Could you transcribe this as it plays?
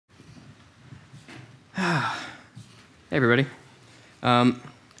Hey, everybody. My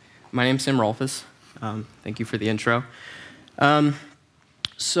name's Rolfes. Thank you for the intro. Like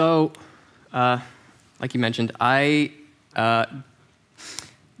you mentioned, I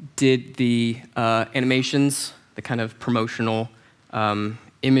did the animations, the kind of promotional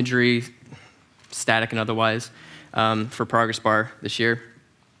imagery, static and otherwise, for Progress Bar this year.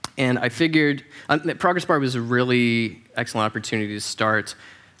 And I figured that Progress Bar was a really excellent opportunity to start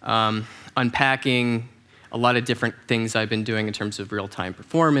unpacking a lot of different things I've been doing in terms of real-time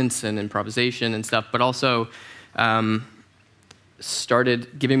performance and improvisation and stuff, but also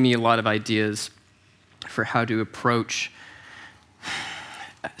started giving me a lot of ideas for how to approach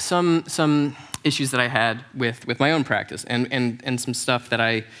some issues that I had with my own practice and some stuff that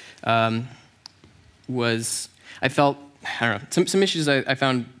I felt, I don't know, some issues I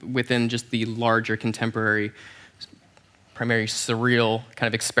found within just the larger contemporary, primarily surreal, kind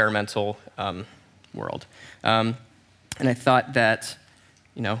of experimental world. And I thought that,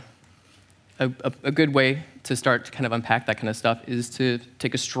 you know, a good way to start to kind of unpack that kind of stuff is to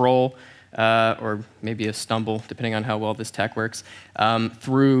take a stroll, or maybe a stumble, depending on how well this tech works,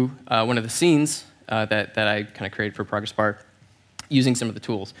 through one of the scenes that I kind of created for Progress Bar, using some of the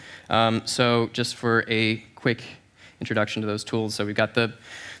tools. So just for a quick introduction to those tools, so we've got the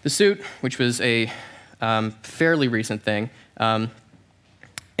suit, which was a fairly recent thing,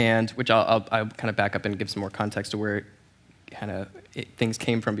 and which I'll kind of back up and give some more context to where things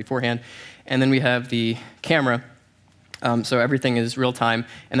came from beforehand. And then we have the camera. So everything is real time,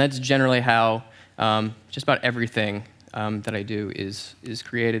 and that's generally how just about everything that I do is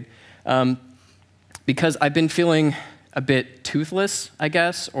created. Because I've been feeling a bit toothless, I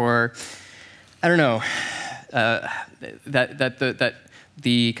guess, or I don't know, that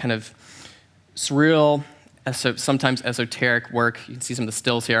the kind of surreal, sometimes esoteric work. You can see some of the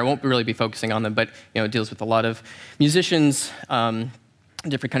stills here. I won't really be focusing on them, but it deals with a lot of musicians,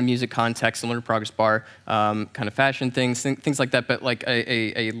 different kind of music contexts, similar to Progress Bar, kind of fashion things like that, but like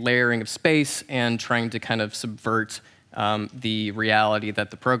a layering of space and trying to kind of subvert the reality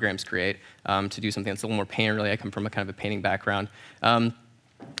that the programs create to do something that's a little more painterly. I come from a kind of a painting background. And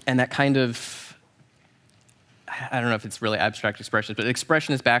that kind of, I don't know if it's really abstract expression, but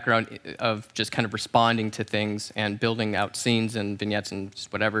expressionist background of just kind of responding to things and building out scenes and vignettes and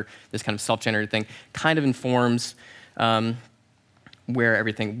just whatever, this kind of self-generated thing, kind of informs where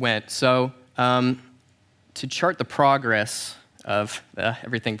everything went. So to chart the progress of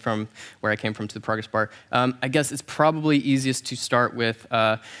everything from where I came from to the Progress Bar, I guess it's probably easiest to start with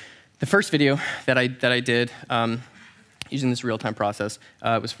the first video that I did using this real-time process.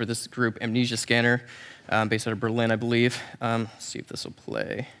 It was for this group, Amnesia Scanner, based out of Berlin, I believe. Let's see if this will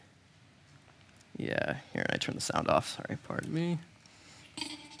play. Yeah, here, I turn the sound off. Sorry, pardon me.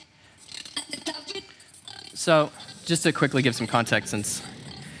 So, just to quickly give some context, since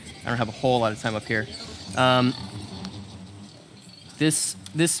I don't have a whole lot of time up here. This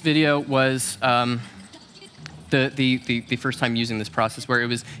video was the first time using this process, where I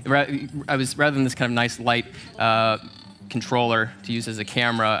was rather than this kind of nice light controller to use as a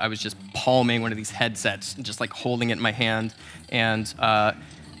camera, I was just palming one of these headsets and just like holding it in my hand. And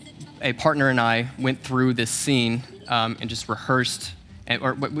a partner and I went through this scene and just rehearsed,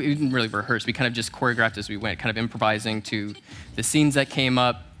 or we didn't really rehearse, we kind of just choreographed as we went, kind of improvising to the scenes that came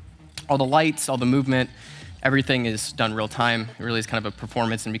up. All the lights, all the movement, everything is done real time. It really is kind of a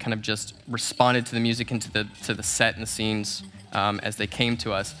performance, and we kind of just responded to the music and to the set and the scenes as they came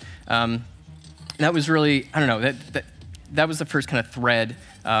to us. That was really, I don't know, that was the first kind of thread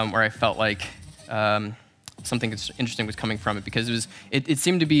where I felt like something interesting was coming from it, because it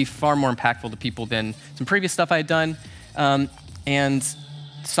seemed to be far more impactful to people than some previous stuff I had done. And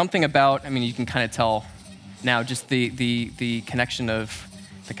something about, I mean, you can kind of tell now, just the connection of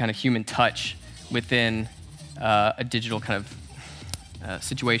the kind of human touch within a digital kind of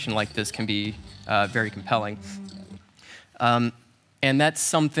situation like this can be very compelling. And that's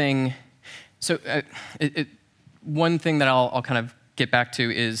something, so one thing that I'll kind of get back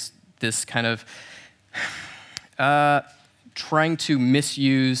to is this kind of trying to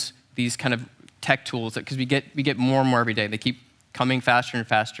misuse these kind of tech tools, because we get more and more every day. They keep coming faster and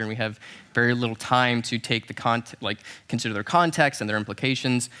faster, and we have very little time to take the consider their context and their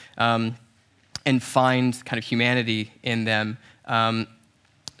implications, and find kind of humanity in them.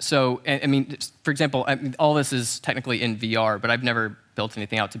 So, I mean, for example, all this is technically in VR, but I've never built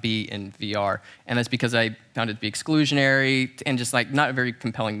anything out to be in VR, and that's because I found it to be exclusionary and just like not a very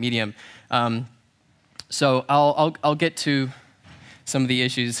compelling medium. So I'll get to some of the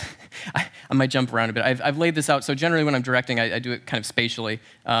issues. I might jump around a bit. I've laid this out. So generally when I'm directing, I do it kind of spatially,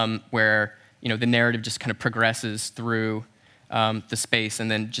 where the narrative just kind of progresses through the space, and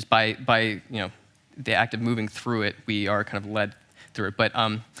then just by the act of moving through it, we are kind of led through it. But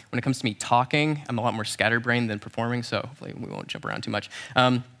when it comes to me talking, I'm a lot more scatterbrained than performing, so hopefully we won't jump around too much.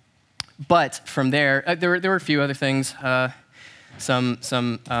 But from there, there were a few other things.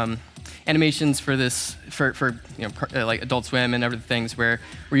 Some animations for this, for like Adult Swim and other things where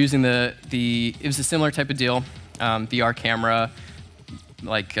we're using it was a similar type of deal, VR camera,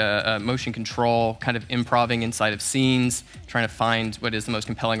 like motion control, kind of improvising inside of scenes, trying to find what is the most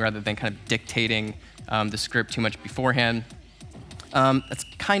compelling rather than kind of dictating the script too much beforehand. That's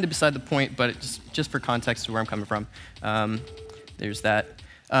kind of beside the point, but just for context to where I'm coming from, there's that.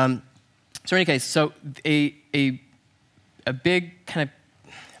 So in any case, so a big kind of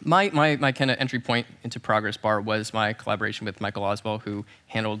my kind of entry point into Progress Bar was my collaboration with Michael Oswald, who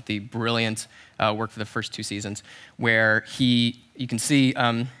handled the brilliant work for the first 2 seasons, where you can see,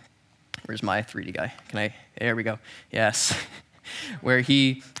 where's my 3D guy? There we go, yes. Where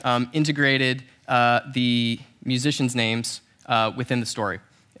he integrated the musicians' names within the story,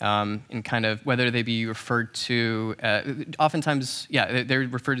 and kind of whether they be referred to, oftentimes, yeah, they're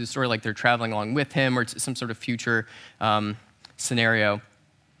referred to the story like they're traveling along with him or some sort of future scenario.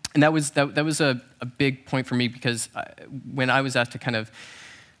 And that was a big point for me, because when I was asked to kind of,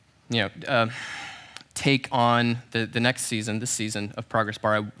 take on the next season, this season of Progress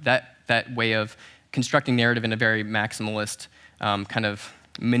Bar, that way of constructing narrative in a very maximalist kind of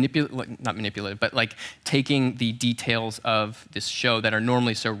not manipulative, but like taking the details of this show that are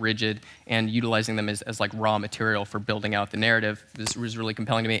normally so rigid and utilizing them as like raw material for building out the narrative. This was really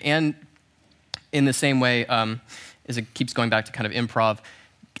compelling to me. And in the same way, as it keeps going back to kind of improv,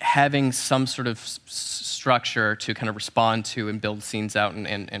 having some sort of structure to kind of respond to and build scenes out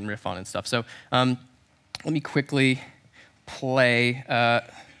and riff on and stuff. So let me quickly play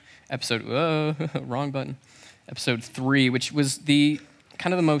wrong button, episode 3, which was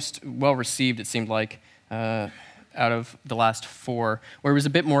kind of the most well-received, it seemed like, out of the last 4, where it was a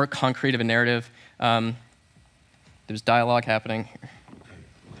bit more concrete of a narrative. There's dialogue happening. Okay,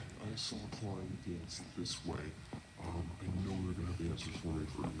 I saw a client dance this way. I know they're going to have answers for me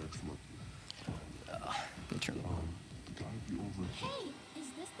for next month. Let me turn the guy be over. Hey, is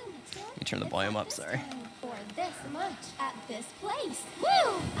this the next one? Let me turn the volume up, sorry. For this much at this place.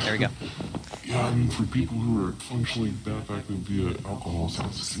 Woo! There we go. Yeah, I mean, for people who are functionally back acting via alcohol,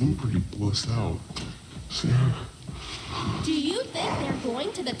 sounds seem pretty blissed out. So, yeah. Do you think they're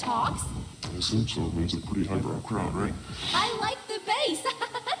going to the talks? I assume so. It means a pretty highbrow crowd, right? I like the bass.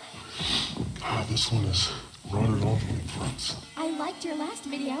 This one is rotted on the fronts. I liked your last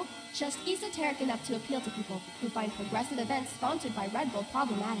video. Just esoteric enough to appeal to people who find progressive events sponsored by Red Bull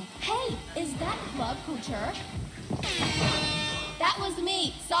problematic. Hey, is that Club Couture? That was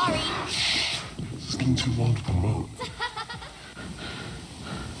me. Sorry. This is getting too long to promote.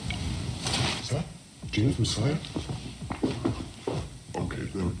 Is that James Messiah? Okay,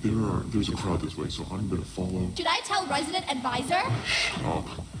 there's a crowd this way, so I'm gonna follow. Should I tell resident advisor? Shut up.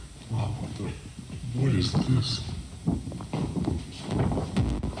 Wow, what is this?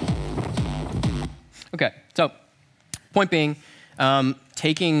 Okay, so point being,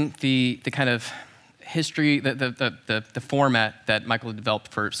 taking the kind of history, the format that Michael had developed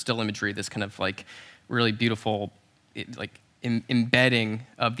for still imagery, this kind of like really beautiful, embedding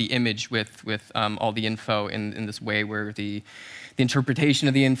of the image with all the info in this way where the interpretation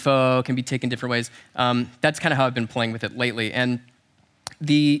of the info can be taken different ways. That's kind of how I've been playing with it lately, and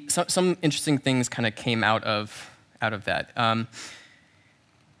some interesting things kind of came out of that.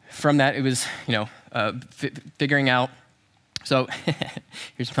 From that, it was figuring out. So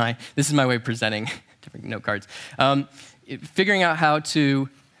this is my way of presenting different note cards. Figuring out how to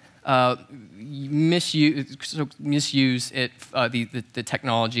misuse it, the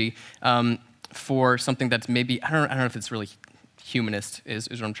technology for something that's maybe, I don't know if it's really humanist is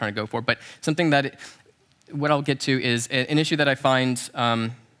what I'm trying to go for, but something that, what I'll get to is an issue that I find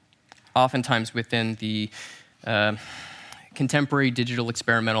oftentimes within the contemporary digital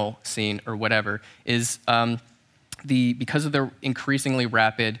experimental scene or whatever is because of the increasingly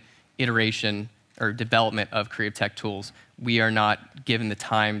rapid iteration or development of creative tech tools, we are not given the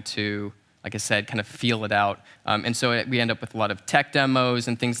time to, like I said, kind of feel it out. And so we end up with a lot of tech demos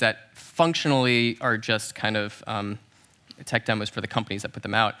and things that functionally are just kind of tech demos for the companies that put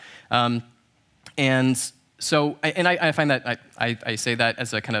them out. And so, I find that I say that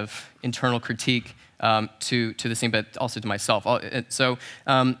as a kind of internal critique to the scene, but also to myself. So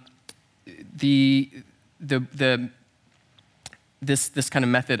this kind of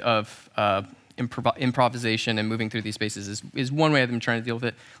method of improvisation and moving through these spaces is one way I've been trying to deal with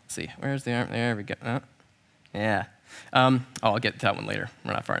it. Let's see, where's the arm? There we go. Yeah. I'll get to that one later.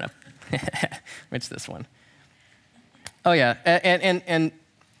 We're not far enough. Which this one? Oh yeah, and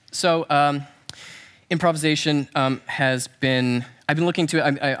so improvisation has been. I've been looking to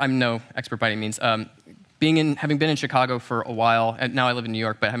it. I'm no expert by any means. Having been in Chicago for a while, and now I live in New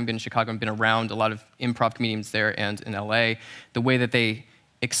York, but having been in Chicago and been around a lot of improv comedians there and in LA, the way that they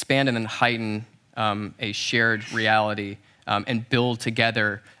expand and then heighten a shared reality and build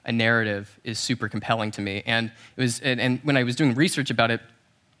together a narrative is super compelling to me. And it was, and when I was doing research about it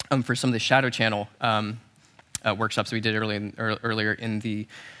for some of the Shadow Channel workshops we did earlier in the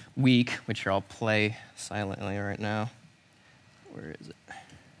week, which I'll play silently right now. Where is it?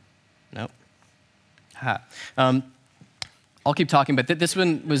 Nope. I'll keep talking, but this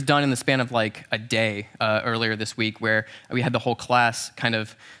one was done in the span of like a day earlier this week, where we had the whole class kind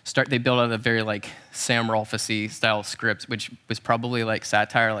of start. They built out a very like Sam Rolfes-y style script, which was probably like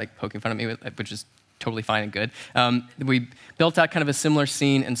satire, like poking fun at me, which is totally fine and good. We built out kind of a similar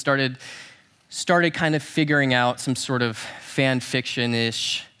scene and started kind of figuring out some sort of fan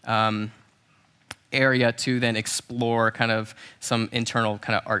fiction-ish area to then explore kind of some internal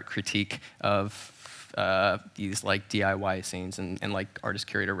kind of art critique of these like DIY scenes and like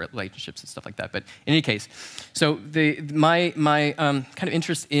artist-curator relationships and stuff like that. But in any case, so my kind of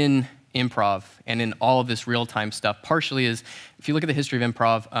interest in improv and in all of this real-time stuff partially is, if you look at the history of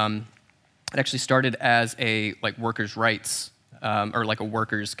improv, it actually started as a like workers' rights or like a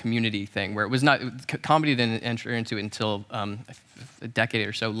workers' community thing, where it was not, comedy didn't enter into it until a decade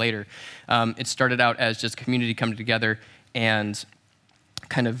or so later. It started out as just community coming together and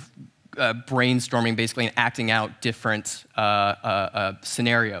kind of brainstorming basically and acting out different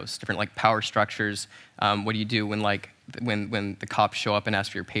scenarios, different like power structures. What do you do when when the cops show up and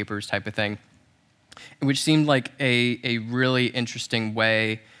ask for your papers, type of thing, which seemed like a really interesting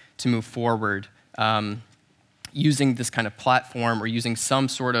way to move forward, using this kind of platform or using some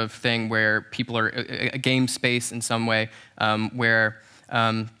sort of thing where people are a game space in some way, where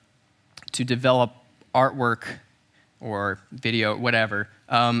to develop artwork or video, whatever,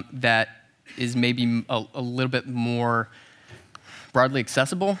 that is maybe a little bit more broadly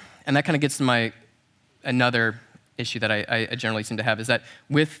accessible. And that kind of gets to another issue that I generally seem to have, is that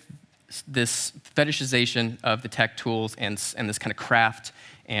with this fetishization of the tech tools and this kind of craft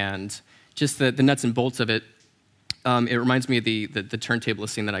and just the nuts and bolts of it, it reminds me of the turntablist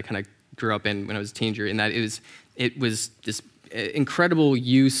scene that I kind of grew up in when I was a teenager, in that it was this incredible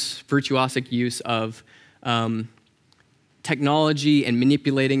virtuosic use of technology and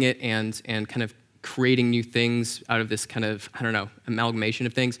manipulating it and kind of creating new things out of this kind of, I don't know, amalgamation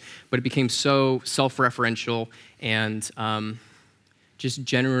of things. But it became so self-referential and just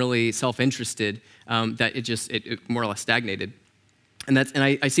generally self-interested that it more or less stagnated. And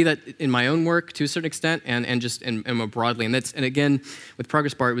I see that in my own work to a certain extent, and just more broadly. And again, with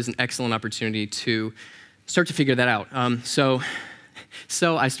Progress Bar, it was an excellent opportunity to start to figure that out. So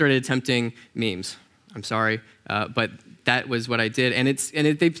I started attempting memes. I'm sorry, but that was what I did, and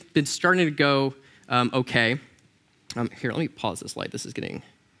they've been starting to go okay. Here, let me pause this light. This is getting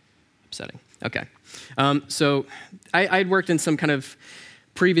upsetting. Okay, so I'd worked in some kind of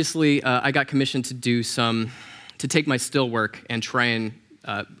previously. I got commissioned to take my still work and try and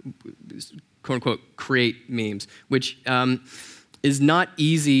quote unquote create memes, which is not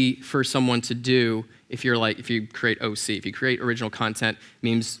easy for someone to do if you create OC, if you create original content.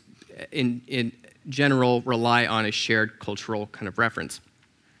 Memes in general rely on a shared cultural kind of reference.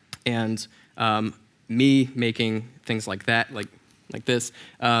 And me making things like that, like this,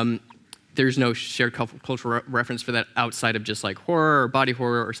 there's no shared cultural reference for that outside of just like horror or body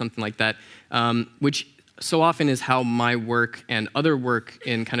horror or something like that, which so often is how my work and other work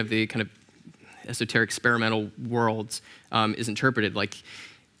in kind of the esoteric experimental worlds is interpreted. Like,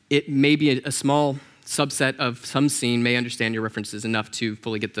 it may be a small subset of some scene may understand your references enough to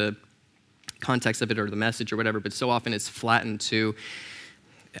fully get the context of it or the message or whatever, but so often it's flattened to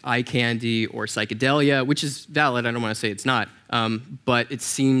eye candy or psychedelia, which is valid. I don't want to say it's not, but it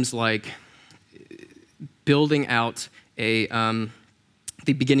seems like building out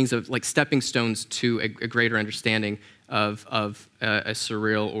the beginnings of like stepping stones to a greater understanding of a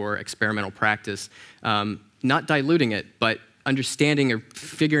surreal or experimental practice, not diluting it, but understanding or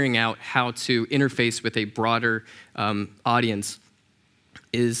figuring out how to interface with a broader audience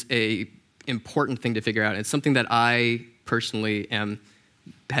is a important thing to figure out. It's something that I personally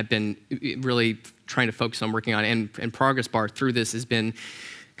have been really trying to focus on working on, and Progress Bar through this has been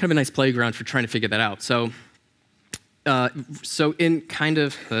kind of a nice playground for trying to figure that out. So in kind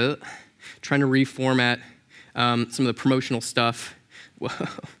of trying to reformat some of the promotional stuff. Whoa.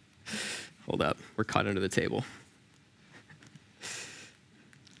 Hold up, we're caught under the table.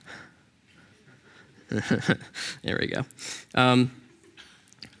 There we go.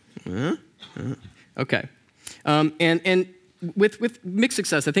 Okay. And with mixed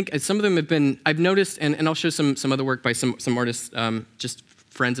success, I think some of them have been, I've noticed, and I'll show some other work by some artists, just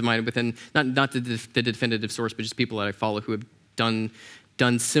friends of mine within, not the definitive source, but just people that I follow who have done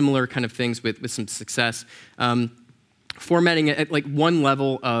similar kind of things with some success. Formatting it at like one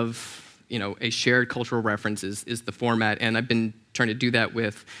level of, a shared cultural reference is the format, and I've been trying to do that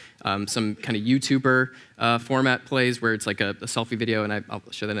with some kind of YouTuber format plays where it's like a selfie video, and I'll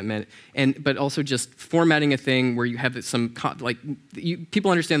show that in a minute. But also just formatting a thing where you have some,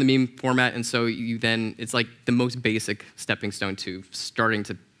 people understand the meme format, and so it's like the most basic stepping stone to starting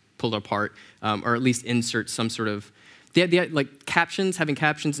to pull it apart, or at least insert some sort of, like captions, having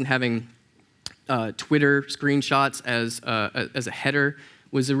captions and having Twitter screenshots as a header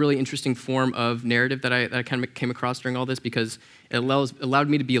was a really interesting form of narrative that I kind of came across during all this, because it allowed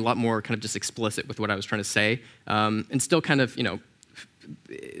me to be a lot more kind of just explicit with what I was trying to say, and still kind of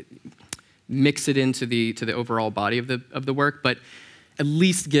mix it into the overall body of the work, but at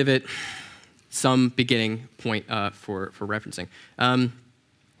least give it some beginning point for referencing.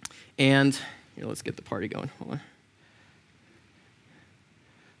 And here, let's get the party going. Hold on.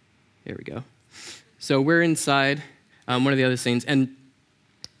 Here we go. So we're inside one of the other scenes, and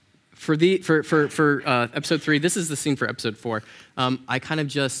for episode 3, this is the scene for episode 4. I kind of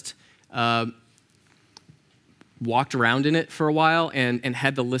just walked around in it for a while and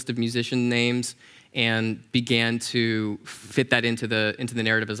had the list of musician names and began to fit that into the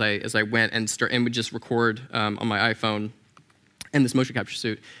narrative as I went and would just record on my iPhone and this motion capture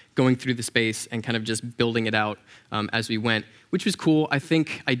suit, going through the space and kind of just building it out as we went, which was cool. I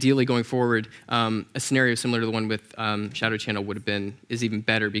think ideally going forward, a scenario similar to the one with Shadow Channel is even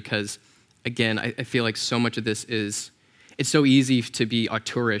better, because again, I feel like so much of this it's so easy to be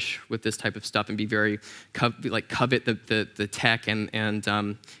auteurish with this type of stuff and be very covet the tech and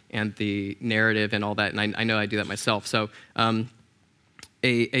the narrative and all that, and I know I do that myself. So in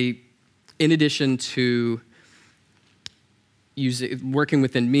addition to working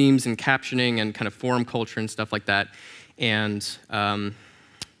within memes and captioning and kind of forum culture and stuff like that, and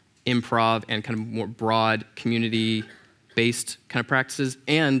improv and kind of more broad community-based kind of practices,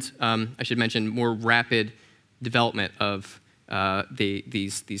 and I should mention more rapid development of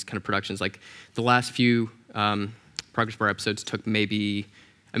these kind of productions. Like the last few Progress Bar episodes took maybe,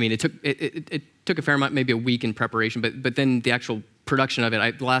 it took a fair amount, maybe a week in preparation, but then the actual production of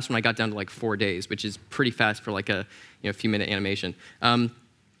it, the last one I got down to like 4 days, which is pretty fast for like a few minute animation.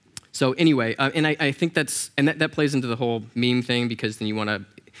 So anyway, and I think that plays into the whole meme thing, because then you want to,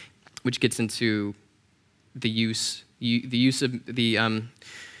 which gets into the use of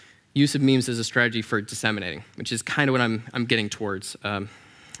memes as a strategy for disseminating, which is kind of what I'm getting towards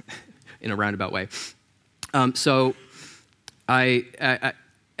in a roundabout way. So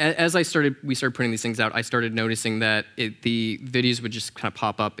as we started putting these things out, I started noticing that the videos would just kind of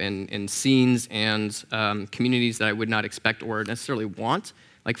pop up in scenes and communities that I would not expect or necessarily want.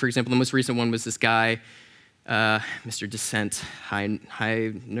 Like, for example, the most recent one was this guy, Mr. Dissent, High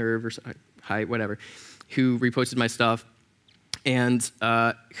Nerve, or High whatever, who reposted my stuff, and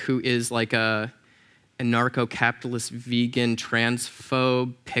who is like a anarcho-capitalist, vegan,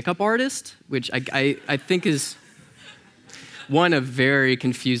 transphobe pickup artist, which I think is one, a very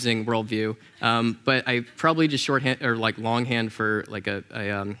confusing worldview, but I probably just shorthand or like longhand for like a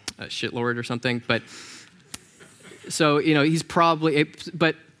shitlord or something. But so he's probably.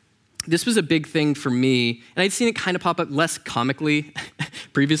 But this was a big thing for me, and I'd seen it kind of pop up less comically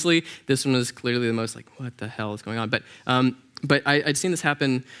previously. This one was clearly the most like, what the hell is going on? But I'd seen this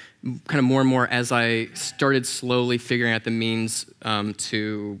happen kind of more and more as I started slowly figuring out the means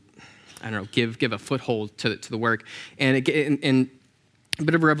to, I don't know, give a foothold to the work. And a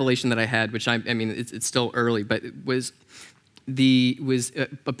bit of a revelation that I had, which it's still early, but it was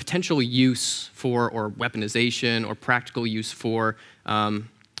a potential use for, or weaponization, or practical use for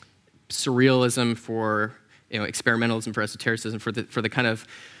surrealism, for experimentalism, for esotericism, for the kind of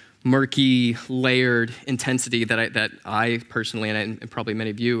murky, layered intensity that I personally, and probably many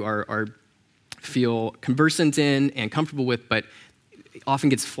of you are feel conversant in and comfortable with, but often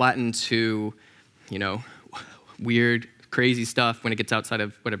gets flattened to, weird, crazy stuff when it gets outside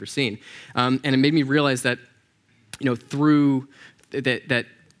of whatever scene. And it made me realize that, through that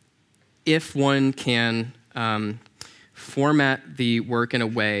if one can format the work in a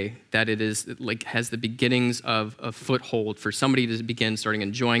way that it is like has the beginnings of a foothold for somebody to begin starting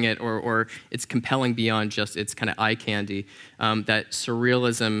enjoying it, or it's compelling beyond just its kind of eye candy. That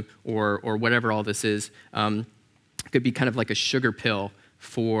surrealism or whatever all this is could be kind of like a sugar pill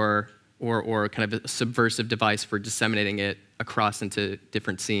for, or kind of a subversive device for disseminating it across into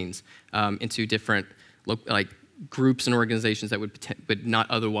different scenes, into different like groups and organizations that would not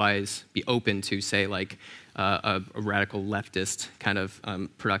otherwise be open to, say, like a radical leftist kind of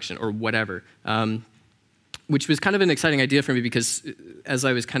production or whatever, which was kind of an exciting idea for me because, as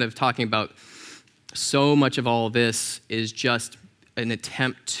I was kind of talking about, so much of all of this is just an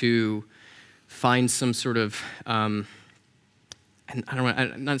attempt to find some sort of, and I don't want,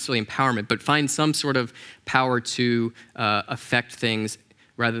 not necessarily empowerment, but find some sort of power to affect things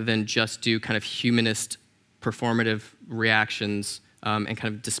rather than just do kind of humanist performative reactions and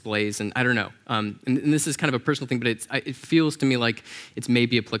kind of displays, and I don't know. And this is kind of a personal thing, but it feels to me like it's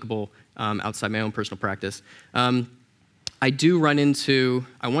maybe applicable outside my own personal practice. I do run into,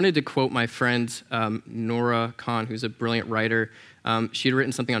 I wanted to quote my friend Nora Khan, who's a brilliant writer. She had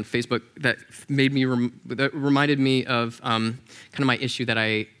written something on Facebook that made me, that reminded me of kind of my issue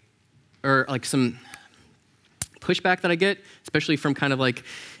that or like some pushback that I get, especially from kind of like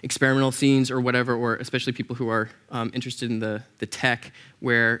experimental scenes or whatever, or especially people who are interested in the tech,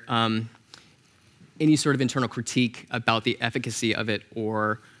 where any sort of internal critique about the efficacy of it,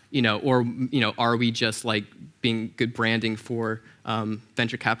 or are we just like being good branding for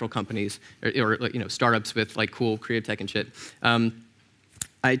venture capital companies or startups with like cool creative tech and shit.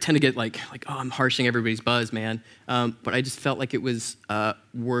 I tend to get like oh, I'm harshing everybody's buzz, man. But I just felt like it was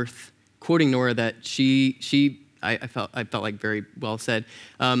worth quoting Nora, that I felt like very well said.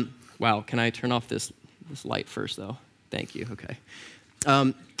 Wow, can I turn off this light first, though? Thank you,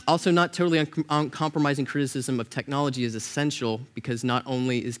 okay. Also, not totally uncompromising criticism of technology is essential, because not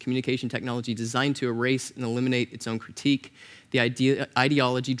only is communication technology designed to erase and eliminate its own critique, the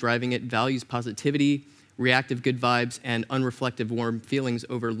ideology driving it values positivity, reactive good vibes, and unreflective warm feelings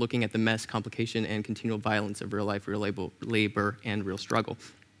over looking at the mess, complication, and continual violence of real life, real labor, and real struggle.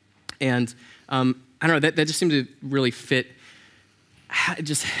 And I don't know, that just seemed to really fit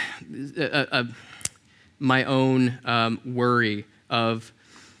just my own worry of,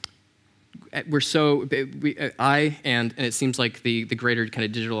 I and it seems like the greater kind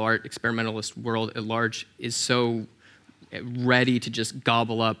of digital art experimentalist world at large is so ready to just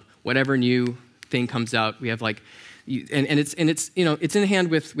gobble up whatever new thing comes out. We have like, and it's it's in hand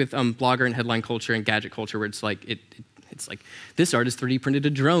with blogger and headline culture and gadget culture, where it's like it's like, this artist 3D printed a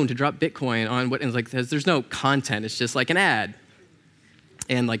drone to drop Bitcoin on what, and like there's no content. It's just like an ad,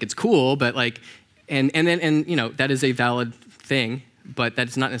 and like it's cool, but like, and that is a valid thing, but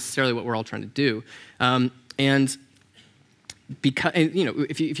that's not necessarily what we're all trying to do. And because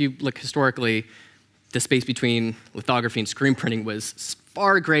if you look historically, the space between lithography and screen printing was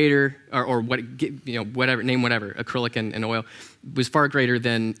far greater, or whatever, name whatever, acrylic and oil, was far greater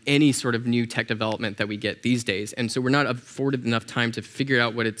than any sort of new tech development that we get these days. And so we're not afforded enough time to figure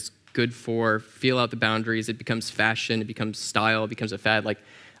out what it's good for, feel out the boundaries. It becomes fashion, it becomes style, it becomes a fad. Like,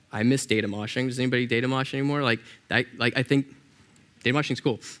 I miss data moshing. Does anybody data mosh anymore? I think data moshing's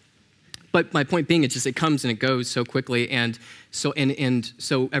cool. But my point being, it's just, it comes and it goes so quickly, and so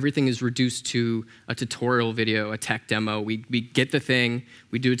everything is reduced to a tutorial video, a tech demo. We get the thing,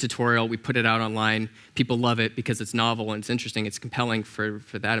 we do a tutorial, we put it out online. People love it because it's novel and it's interesting, it's compelling for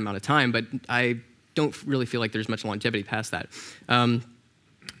that amount of time. But I don't really feel like there's much longevity past that. And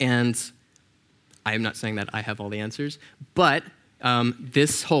I am not saying that I have all the answers, but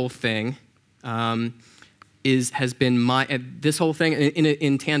this whole thing. Has been this whole thing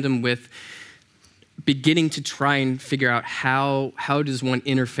in tandem with beginning to try and figure out how does one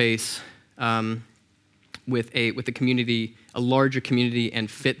interface with a community, a larger community, and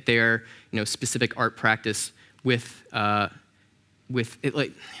fit their specific art practice with it,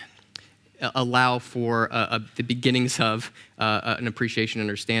 like allow for the beginnings of an appreciation and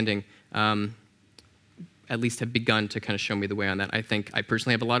understanding. At least have begun to kind of show me the way on that. I think I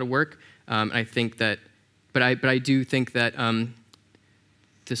personally have a lot of work, and I think that. But I do think that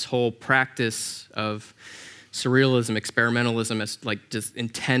this whole practice of surrealism, experimentalism, as like just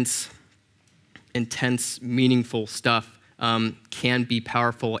intense, meaningful stuff can be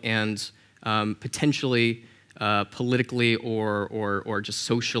powerful and potentially politically or just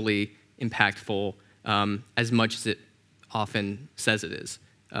socially impactful as much as it often says it is.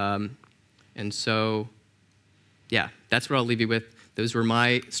 And so, yeah, that's what I'll leave you with. Those were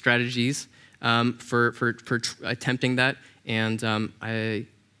my strategies. For attempting that, and I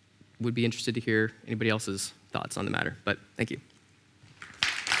would be interested to hear anybody else's thoughts on the matter. But thank you.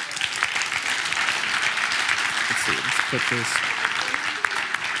 Let's see, let's put this.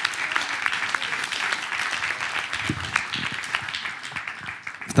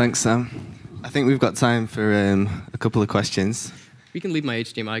 Thanks, Sam. I think we've got time for a couple of questions. We can leave my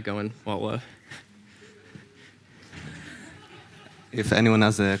HDMI going while... If anyone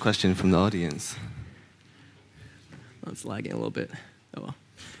has a question from the audience. Well, it's lagging a little bit. Oh well.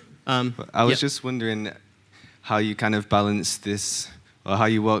 I was just wondering how you kind of balance this, or how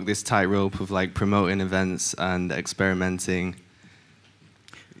you walk this tightrope of like promoting events and experimenting.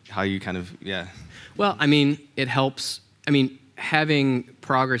 How you kind of, yeah. Well, I mean, it helps. I mean, having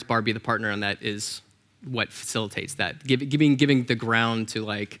Progress Bar be the partner on that is what facilitates that. Giving the ground to,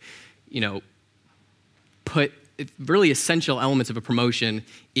 like, you know, put really essential elements of a promotion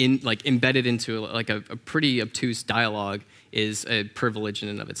in, like, embedded into like a pretty obtuse dialogue is a privilege in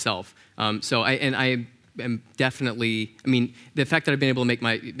and of itself. So I am definitely, I mean, the fact that I've been able to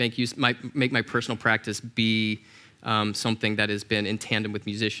make my personal practice be something that has been in tandem with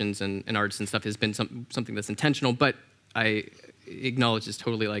musicians and artists and stuff has been something that's intentional, but I acknowledge it's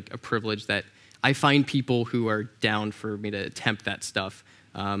totally like a privilege that I find people who are down for me to attempt that stuff.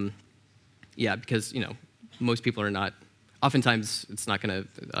 Yeah, because, you know, most people are not, oftentimes it's not gonna,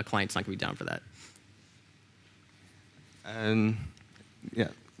 a client's not gonna be down for that. Yeah,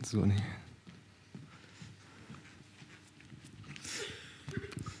 this one here.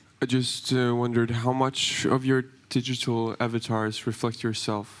 I just wondered how much of your digital avatars reflect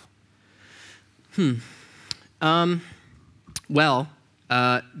yourself? Well,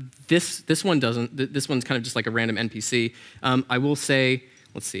 this one doesn't. This one's kind of just like a random NPC. I will say,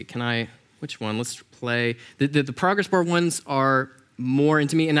 let's see, which one? Let's play. The progress bar ones are more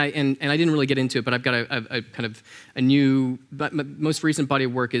into me, and I didn't really get into it, but I've got a kind of a new, but my most recent body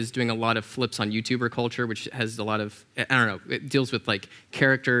of work is doing a lot of flips on YouTuber culture, which has a lot of, I don't know, it deals with like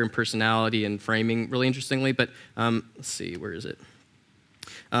character and personality and framing really interestingly, but let's see, where is it?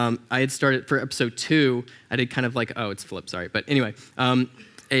 I had started, for episode 2, I did kind of like, oh, it's flipped, sorry, but anyway,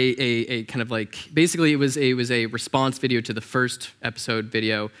 a kind of like, basically it was a response video to the first episode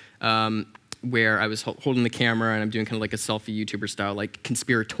video, where I was holding the camera and I'm doing kind of like a selfie YouTuber style, like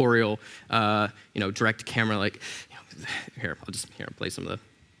conspiratorial, you know, direct camera, like, you know, here, I'll play some of the,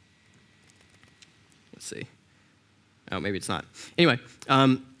 let's see. Oh, maybe it's not. Anyway,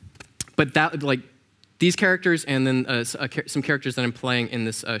 but that, like, these characters and then some characters that I'm playing in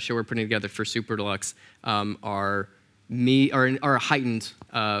this show we're putting together for Super Deluxe are a heightened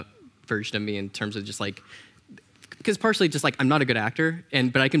version of me in terms of just like, because partially just like I'm not a good actor,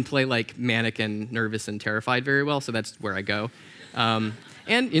 but I can play like manic and nervous and terrified very well, so that's where I go. And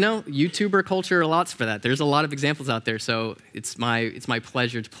you know, YouTuber culture allots for that. There's a lot of examples out there, so it's my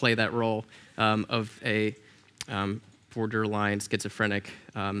pleasure to play that role of a borderline schizophrenic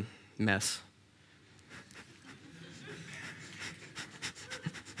mess.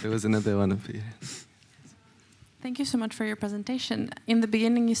 There was another one up here. Thank you so much for your presentation. In the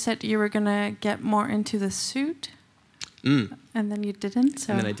beginning, you said you were gonna get more into the suit. And then you didn't.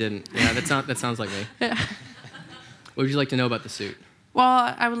 So. And then I didn't. Yeah, that sounds like me. Yeah. What would you like to know about the suit?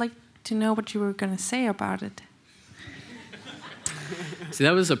 Well, I would like to know what you were going to say about it. See,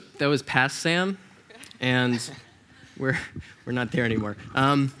 that was past Sam, and we're not there anymore.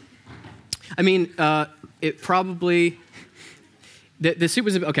 I mean, it probably the suit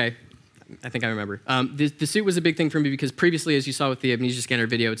was okay. I think I remember. The suit was a big thing for me because previously, as you saw with the amnesia scanner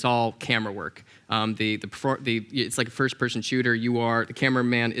video, it's all camera work. It's like a first-person shooter. The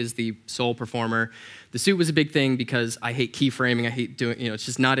cameraman is the sole performer. The suit was a big thing because I hate keyframing. I hate doing, you know, it's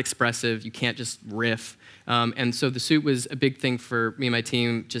just not expressive. You can't just riff. And so the suit was a big thing for me and my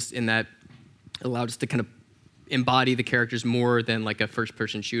team, just in that it allowed us to kind of embody the characters more than like a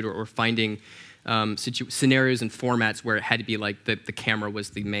first-person shooter or finding scenarios and formats where it had to be like the camera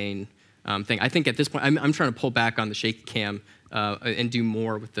was the main thing. I think at this point, I'm trying to pull back on the shaky cam and do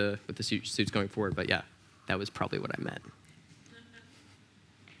more with the suits going forward. But yeah, that was probably what I meant.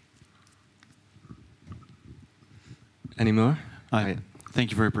 Any more? Hi.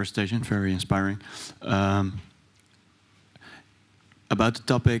 Thank you for your presentation. Very inspiring. About the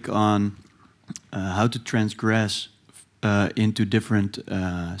topic on how to transgress into different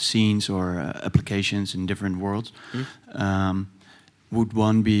scenes or applications in different worlds. Would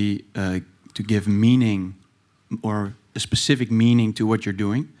one be to give meaning or a specific meaning to what you're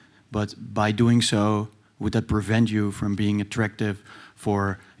doing, but by doing so, would that prevent you from being attractive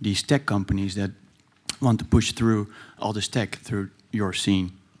for these tech companies that want to push through all this tech through your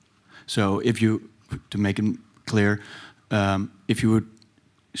scene? So if you, to make it clear, if you would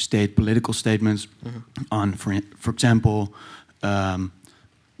state political statements on, for example,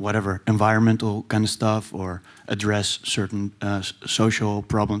 whatever, environmental kind of stuff, or address certain social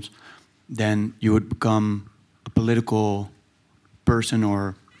problems, then you would become a political person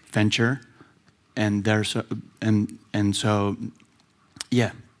or venture, and there's and so,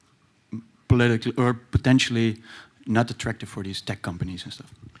 yeah, politically or potentially not attractive for these tech companies and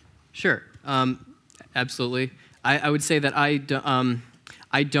stuff. Sure, absolutely. I would say that I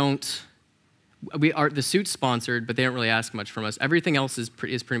don't. We are the suit's sponsored, but they don't really ask much from us. Everything else is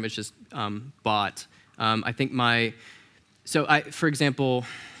pretty much just bought. I think for example,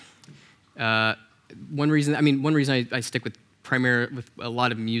 one reason I stick with a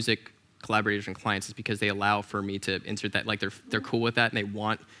lot of music collaborators and clients is because they allow for me to insert that, like they're cool with that, and they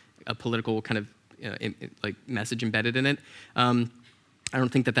want a political kind of like message embedded in it. I don't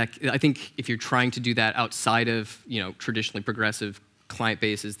think I think if you're trying to do that outside of traditionally progressive client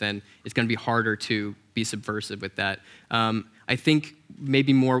bases, then it's going to be harder to be subversive with that. I think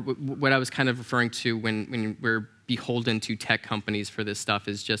maybe more what I was kind of referring to when we're beholden to tech companies for this stuff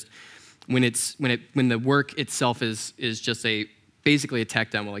is just when the work itself is just basically a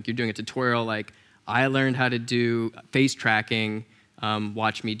tech demo. Like you're doing a tutorial, like I learned how to do face tracking,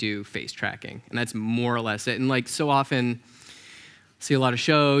 watch me do face tracking, and that's more or less it. And like so often, see a lot of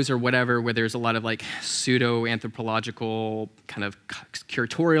shows or whatever where there's a lot of like pseudo-anthropological kind of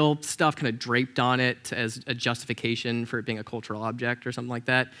curatorial stuff kind of draped on it as a justification for it being a cultural object or something like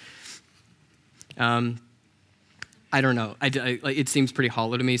that. I don't know. It seems pretty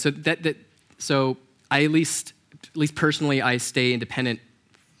hollow to me. So so I at least personally, I stay independent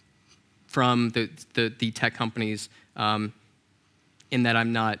from the tech companies in that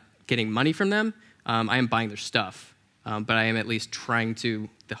I'm not getting money from them. I am buying their stuff. But I am at least trying to,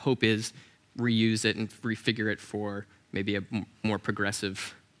 the hope is, reuse it and refigure it for maybe a more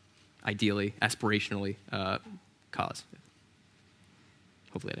progressive, ideally, aspirationally, cause.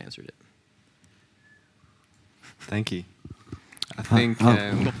 Hopefully that answered it. Thank you. I think Cool.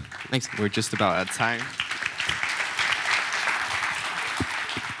 Thanks. we're just about at time.